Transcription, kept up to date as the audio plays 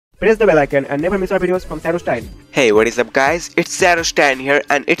press the bell icon and never miss our videos from Shadowstein. Hey, what is up guys, it's Shadowstein here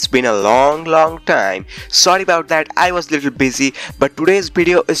and it's been a long time. Sorry about that, I was a little busy, but today's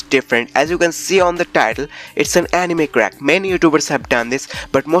video is different. As you can see on the title, it's an anime crack. Many YouTubers have done this,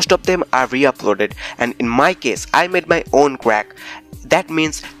 but most of them are re-uploaded, and in my case, I made my own crack. That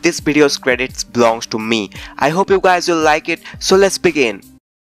means this video's credits belongs to me. I hope you guys will like it, so let's begin.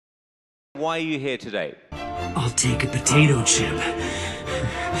 Why are you here today? I'll take a potato chip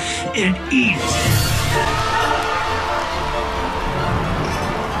and eat it.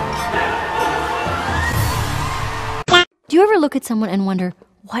 Do you ever look at someone and wonder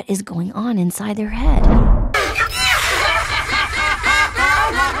what is going on inside their head?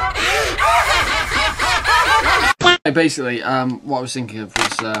 Basically, what I was thinking of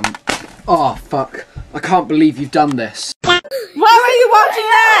was, oh fuck, I can't believe you've done this. Why were you watching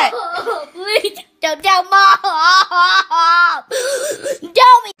that? Please don't tell Mom!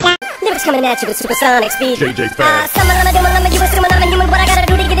 Tell me! Lyrics coming at you with supersonic speed. JJ Fast. Someone I'm a demon, I'm a you assume I'm a human. What I gotta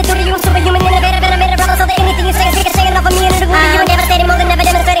do to get it to you? I'm superhuman, innovative, and I made a problem so that anything you say is ricocheting off of me and it'll glue you and devastating more than never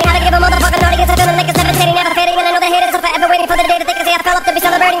demonstrating how to give a motherfucking audience. I'm feeling like it's devastating, never fading, and I know the haters are forever waiting for the day that they can say I fell up to be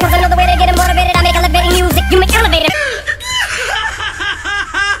celebrating. Cause I know the way to get them motivated. I make elevating music, you make elevator.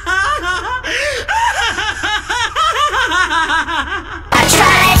 I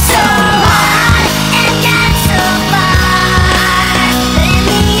tried so hard and got so far, but in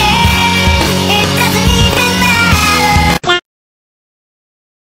the end, it doesn't even matter.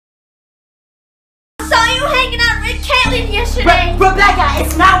 I saw you hanging out with Caitlyn yesterday. Rebecca,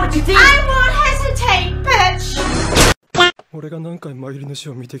 it's not what you think. I won't hesitate, bitch. 俺が何回参り主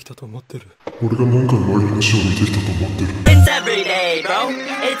を見てきたと思ってる。 It's every day, bro.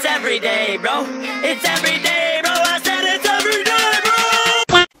 It's every day, bro. It's every day, bro. I said it's every day,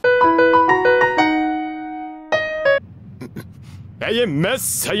 bro. I am a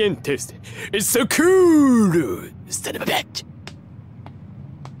scientist. It's so cool. Son of a bitch.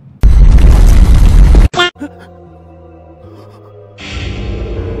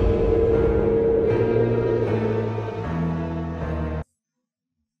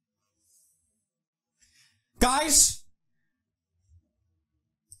 Guys,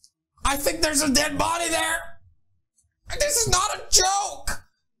 I think there's a dead body there. This is not a joke.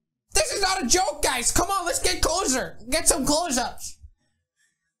 This is not a joke, guys. Come on, let's get closer. Get some close-ups.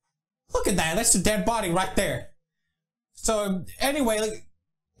 Look at that. That's a dead body right there. So, anyway, like,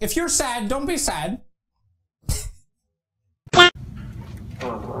 if you're sad, don't be sad.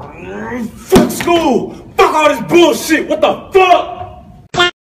 Fuck school. Fuck all this bullshit. What the fuck?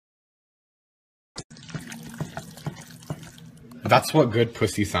 That's what good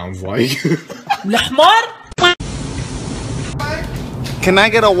pussy sounds like. Can I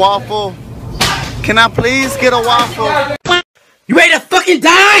get a waffle? Can I please get a waffle? You ready to fucking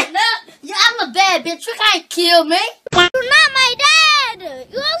die? No, yeah, I'm a bad bitch. You can't kill me. You're not my dad.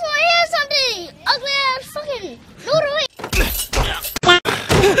 You also want to hear something? Ugly ass fucking noodle.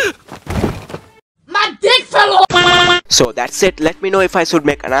 My dick fell off. So that's it. Let me know if I should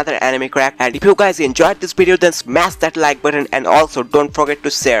make another anime crack, and if you guys enjoyed this video then smash that like button, and also don't forget to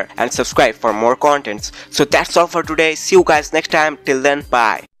share and subscribe for more contents. So that's all for today. See you guys next time. Till then,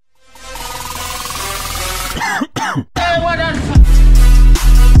 bye.